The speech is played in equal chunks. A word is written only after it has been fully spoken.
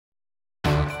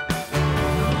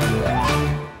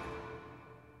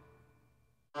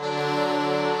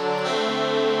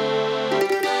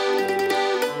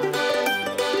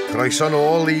Croeso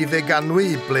nôl I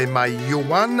ddeganwy ble mae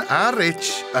Ioan a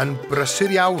Rich yn brysur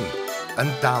iawn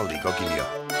yn dal I goginio.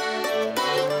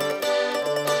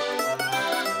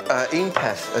 Un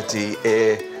peth ydy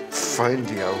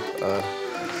ffaindio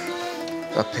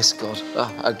y pysgod.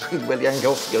 A dwi'n wedi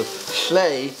angolfio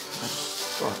lle...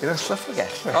 Gyda'r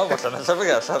llyfrgell. O, falle yn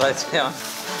llyfrgell, a rhaid, iawn.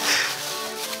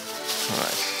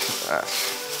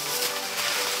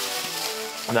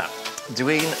 Na,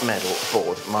 dwi'n meddwl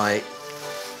bod mae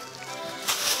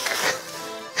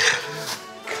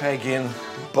cregyn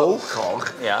bwlchog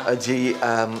ydy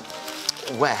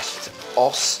wellt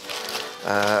os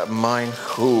mae'n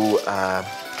nhw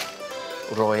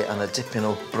roi yn y dipyn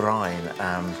o brain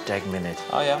am 10 munud.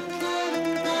 O, ia.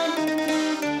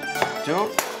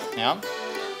 Dwi'n? Iawn.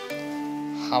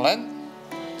 Halen.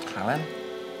 Halen.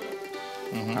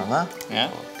 Hana. Ie.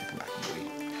 O, dipyn bach yn fwy.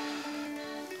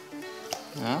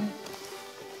 Iawn.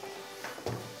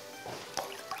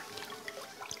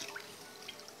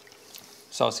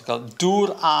 So, ti'n cael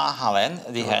dŵr a halen,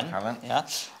 ydy hyn. Halen.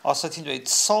 Os ti'n dweud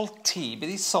salty, beth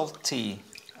ydy salty?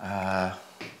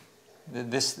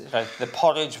 The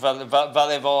porridge, fel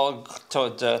efo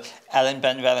Ellen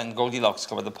Ben Felen, Goldilocks,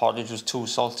 the porridge was too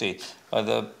salty.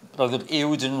 Roedd yr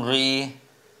uwd yn rhy...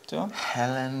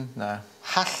 Helen, no.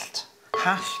 Hallt.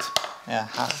 Hallt? Ie,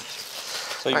 hallt.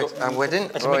 A wedyn...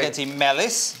 Felly mae gen ti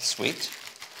melys, sweet.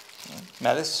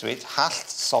 Melys, sweet. Hallt,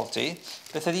 salty.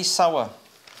 Beth ydy sour?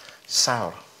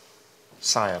 Sour.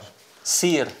 Sair.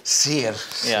 Sir. Sir.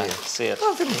 Ie, sir.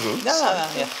 O, ddim yn rwyd. Na.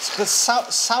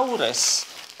 Saurus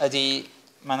ydy...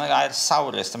 Mae'n gair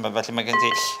saurus, felly mae gen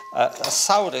ti...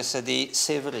 Saurus ydy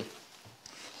savory.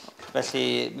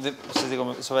 Felly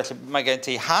mae gen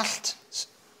ti hallt,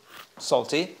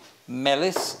 salty,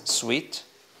 melys, sweet,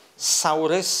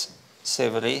 saurus,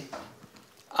 savory,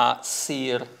 a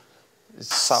sir,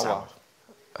 sour.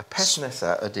 Y peth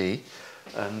nesaf ydy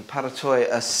yn paratoi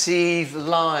y sydd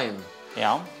lime.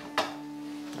 Iawn.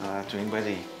 Dwi'n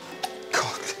wedi...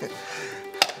 God,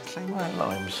 lle mae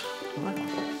limes?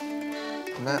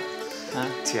 Na.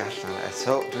 Ti allan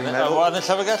eto. Dwi'n meddwl... O, yn y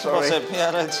llyfrgell, bosib. Ie,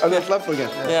 rhaid. Yn y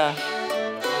llyfrgell? Ie.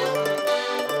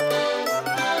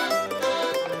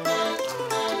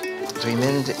 Dwi'n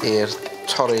mynd i'r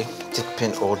torri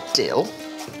dipyn o dill.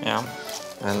 Iawn.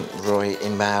 Yn rhoi I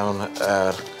mewn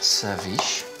yr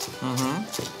sefyll.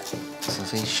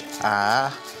 Sefyll a...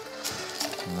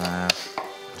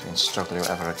 Dwi'n stroglio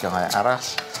efo'r gair arall.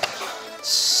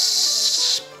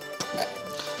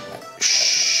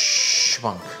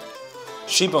 Shibonc.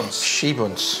 Shibons.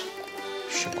 Shibons.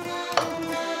 Shibonc.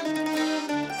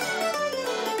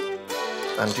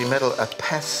 Ond dwi'n meddwl y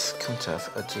peth cyntaf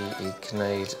ydy I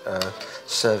gwneud y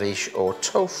sefyll o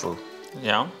tofu.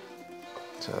 Iawn.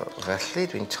 So, felly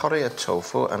dwi'n torri y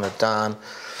tofu yn y dan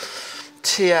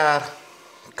tua'r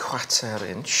 4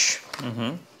 inch.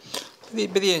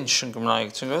 Beth I inch yn Gymraeg,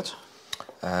 ti'n gwybod?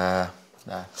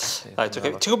 Na. Ti'n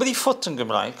gwybod beth I ffwt yn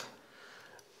Gymraeg?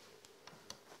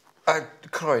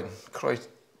 Croen.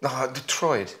 No,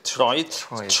 troed. Troed.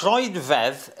 Troed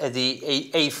fedd ydy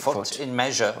a foot in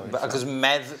measure, because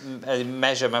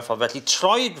measure mewn ffordd. Felly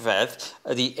troed fedd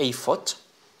ydy a foot.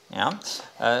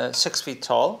 6 feet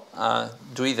tall,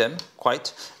 dwi ddim,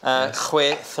 quite.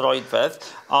 6 throedfedd,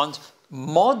 ond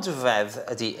modfedd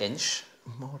ydy inch.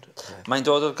 Mae'n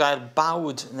dod o'r gair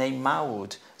bawd neu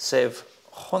mawd, sef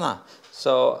hwnna.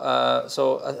 So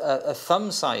a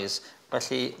thumb size,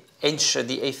 felly inch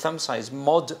ydy a thumb size,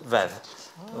 modfedd.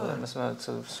 Must have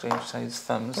sort of strange size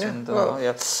thumbs.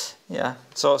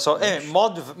 So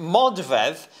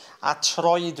modfedd a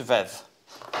troedfedd.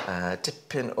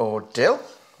 Dipyn o dill.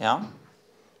 Iawn.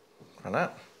 Hwna.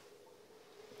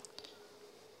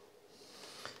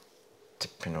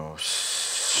 Dipyn o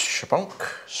shibonc.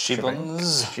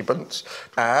 Shibons. Shibons.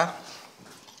 A...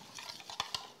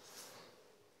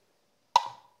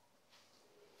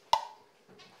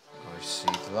 Rhoi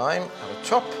sydd lime ar y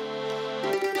top.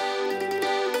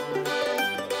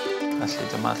 Felly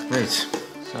dyma'r... Reit.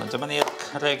 So dyma ni'r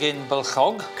cregyn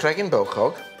bylchog. Cregyn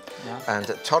bylchog.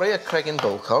 And torri y cregyn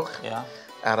bylchog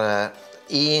ar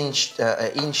un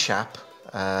siap.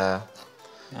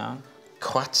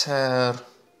 Cwater...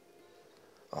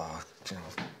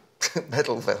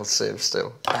 meddwl fel sef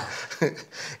still.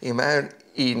 I mewn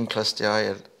un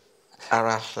clustiau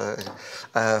arall.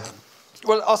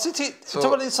 Wel, os i ti...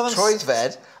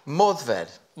 Troedfed,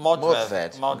 moddfed.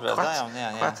 Moddfed. Moddfed, da iawn, ie.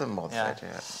 Cwater moddfed,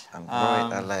 ie. Am roi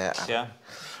y le ar.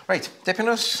 Reit,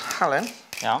 dipyn o halen.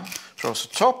 Iawn. Dros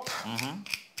y top.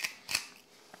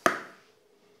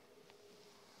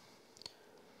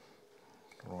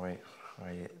 Rhoi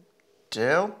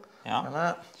dill. Iawn. Yna.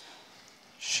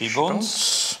 Shibons.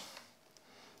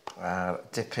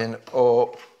 dipyn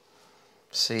o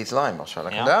sydd lime, os fel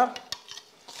ac yn da.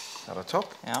 Ar y top.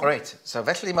 Reit, so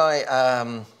felly mae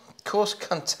cwrs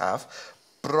cyntaf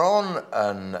bron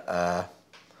yn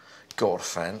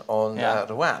gorffen, ond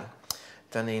rwan,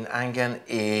 da ni'n angen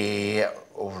i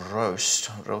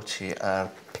roti yr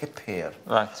pupur.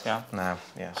 Right, ia. Na,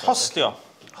 ie.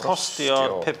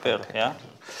 Hostio'r pupur, ia.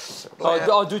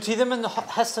 O, dwi ti ddim yn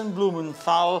Heston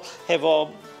Blumenthal hefo,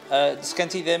 sgen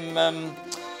ti ddim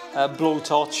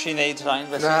blowtorch i wneud rhain,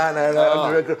 felly?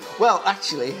 No. Well,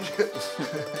 actually,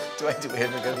 dweud i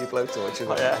hyn yn gen i blowtorch.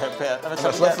 O, ie, peth.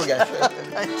 That's lyfrgell.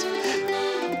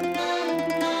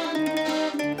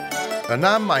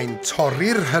 Yna mae'n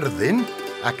torri'r hyrdyn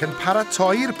ac yn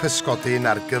paratoi'r pysgodyn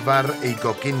ar gyfer ei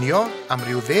goginio am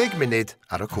ryw 10 munud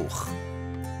ar y cwch.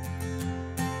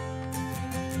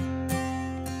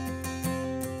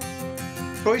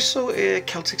 Croeso i'r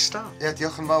Celtic Star. Ie,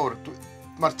 diolch yn fawr.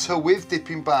 Mae'r tywydd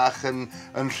dipyn bach yn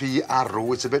rhy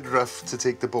arw. It's a bit rough to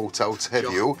take the boat out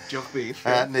heddiw. Diolch bif.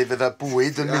 Neu fydda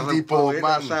bwyd yn mynd i bob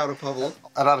man. Llawer o pobl.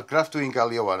 Yr argraff dwi'n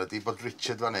gael Ioan ydy bod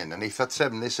Richard fan hyn yn eitha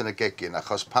trefnus yn y gegin,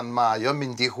 achos pan mae o'n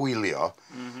mynd i hwylio,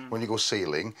 when you go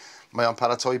sailing, mae o'n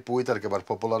paratoi bwyd ar gyfer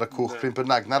pobl ar y cwch pryn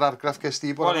bynnag. Na'r argraff ges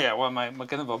ti bod? Wel ie, mae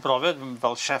gen i fo brofiad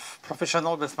fel chef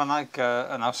proffesiynol beth bynnag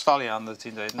yn Awstralia, ond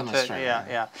ti'n dweud. Yn Australia.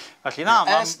 Ie. Felly na...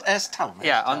 Ers talwm.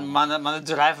 Ie, ond mae'n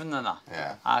drefn yna.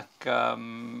 Ac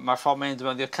mae'r ffordd mae'n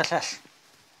defnyddio cyllell.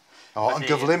 O, yn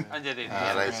gyflym? Ynddi.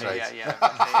 Reit.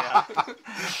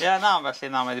 Ie, na, felly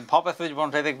na, mae popeth wedi bod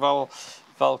yn rhedeg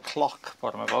fel cloc,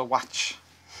 fel watch.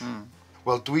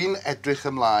 Wel, dwi'n edrych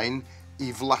ymlaen i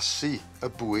flasu y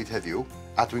bwyd heddiw,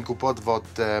 a dwi'n gwybod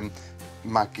fod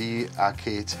Maggie a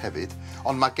Kate hefyd,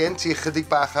 ond mae gen ti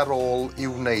chydig bach ar ôl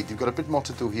i'w wneud. You've got a bit more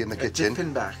to do here in the kitchen.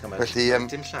 Dipyn bach yma. Felly,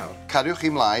 dim llawr. Cariwch i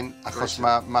mlaen, achos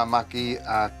mae Maggie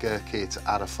ac Kate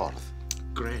ar y ffordd.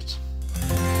 Great.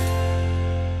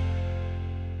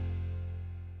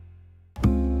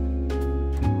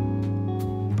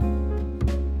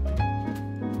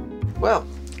 Wel,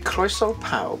 croeso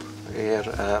pawb i'r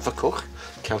fy cwch,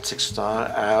 Celtic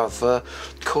Star, a fy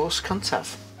cwrs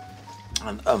cyntaf.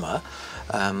 Ond yma,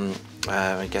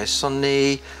 mae gaison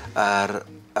ni yr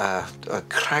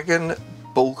cragen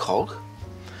bwlchog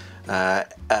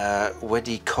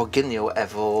wedi coginio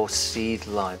efo sydd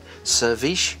lime.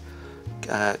 Servish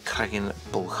cragen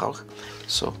bwlchog.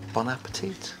 So, bon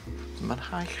appetit.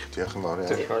 Mynhaich. Diolch yn fawr,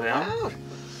 Diolch yn iawn.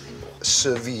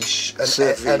 Servish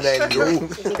yn enw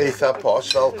eitha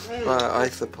posh, fel...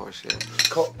 Eitha posh, ie.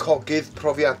 Cogydd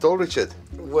profiadol, Richard?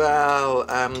 Wel,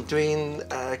 dwi'n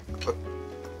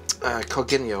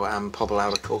coginio am pobl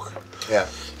ar y cwch. Ie.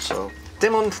 So,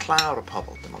 dim ond llawer o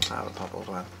pobl,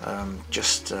 rwan.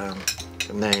 Just,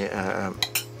 neu,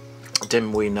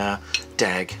 dim mwy na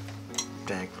 10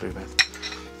 rhywbeth.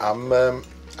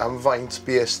 Am faint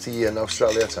BST yn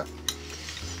Australia ta?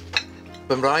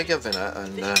 Fy mraig a fyna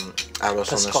yn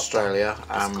aros yn Australia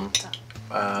am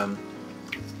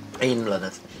 1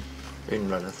 mlynedd.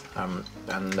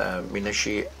 Mi nes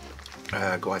i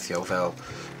gweithio fel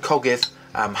cogydd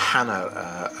am hanner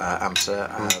amser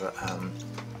ar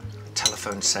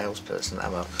telephone salesperson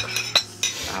am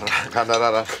Hanner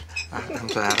arall.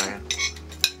 Amser arall.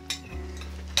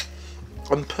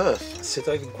 Yn Perth. Sut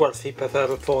oedd gwerthu pethau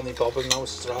ar y ffôn i bobl yn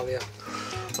Australia?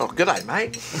 Oh, good day,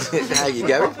 mate. How you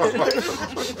going?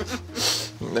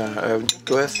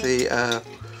 Gwerthu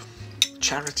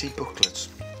charity booklets.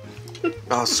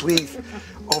 Oh, swydd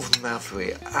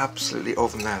ofnadwy, absolutely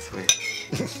ofnadwy.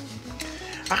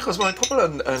 Achos mae pobl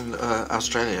yn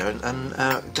Australia yn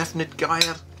defnydd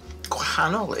gair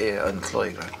gwahanol yn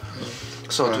Lloegr.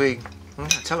 So dwi,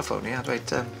 telefoni, a dweud,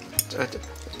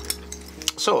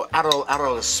 so, ar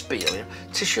ôl y sbîl,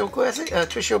 tisio gwerthu,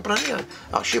 tisio brynu?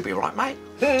 Oh, she'll be right, mate.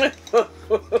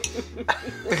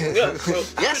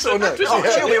 Yes or no? Oh,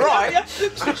 she'll be right.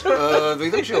 Dwi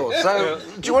ddim siŵr. So,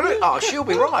 do you want to? Oh, she'll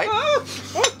be right.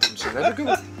 Dim sy'n edrych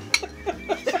gwybod.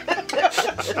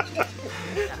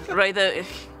 Roedd y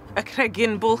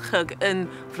cregyn bwlchog yn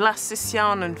flasus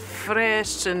iawn, yn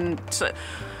ffres,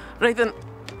 roedd yn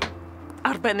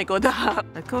arbennig o da.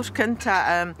 Y cwrs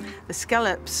cyntaf, the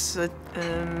scallops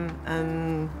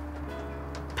yn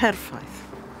perffaith.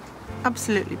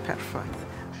 Absolutely perffaith.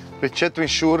 Richard, dwi'n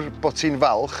siŵr bod ti'n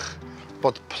falch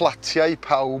bod platiau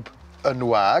pawb yn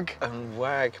wag. Yn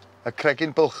wag. Y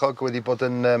cregyn bylchog wedi bod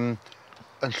yn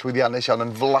llwyddiannus iawn,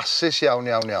 yn flasus iawn.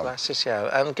 Flasus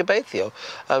iawn. Yn gobeithio,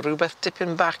 rhywbeth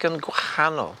dipyn bach yn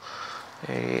gwahanol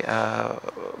i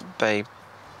bei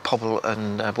pobl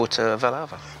yn bwyta fel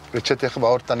arfer. Richard, diolch yn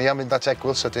fawr. Da ni am mynd at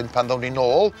egwyl sydyn pan ddawn ni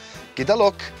nôl. Gyda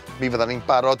lwc, mi fyddan ni'n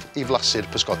barod i flasu'r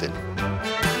pysgodyn.